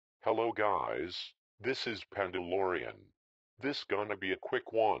Hello guys, this is Pandalorian. This gonna be a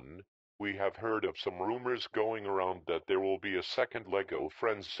quick one. We have heard of some rumors going around that there will be a second LEGO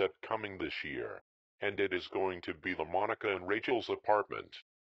Friends set coming this year, and it is going to be the Monica and Rachel's apartment.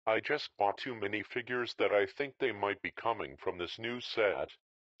 I just bought two minifigures that I think they might be coming from this new set,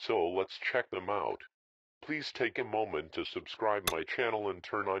 so let's check them out. Please take a moment to subscribe my channel and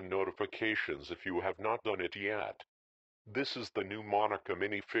turn on notifications if you have not done it yet. This is the new Monica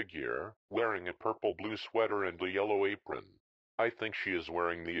minifigure, wearing a purple-blue sweater and a yellow apron. I think she is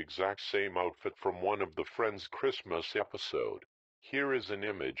wearing the exact same outfit from one of the Friends Christmas episode. Here is an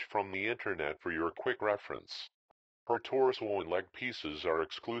image from the internet for your quick reference. Her torso and leg pieces are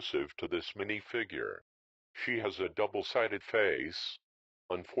exclusive to this minifigure. She has a double-sided face.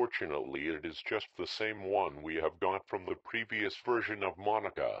 Unfortunately, it is just the same one we have got from the previous version of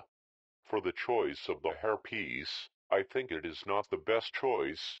Monica. For the choice of the hairpiece, I think it is not the best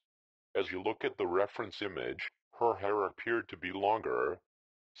choice. As you look at the reference image, her hair appeared to be longer,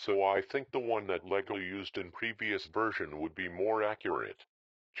 so I think the one that LEGO used in previous version would be more accurate.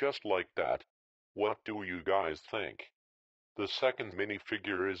 Just like that. What do you guys think? The second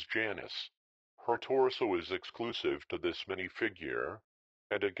minifigure is Janice. Her torso is exclusive to this minifigure,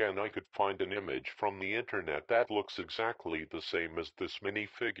 and again I could find an image from the internet that looks exactly the same as this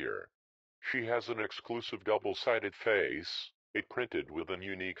minifigure. She has an exclusive double-sided face, it printed with a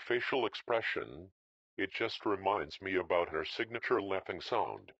unique facial expression. It just reminds me about her signature laughing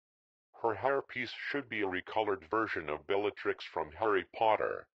sound. Her hairpiece should be a recolored version of Bellatrix from Harry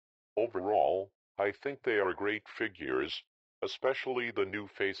Potter. Overall, I think they are great figures, especially the new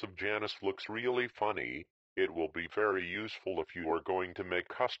face of Janice looks really funny. It will be very useful if you are going to make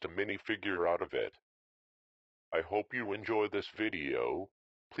custom minifigure out of it. I hope you enjoy this video.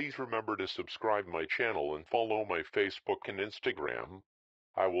 Please remember to subscribe my channel and follow my Facebook and Instagram.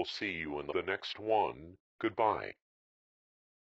 I will see you in the next one. Goodbye.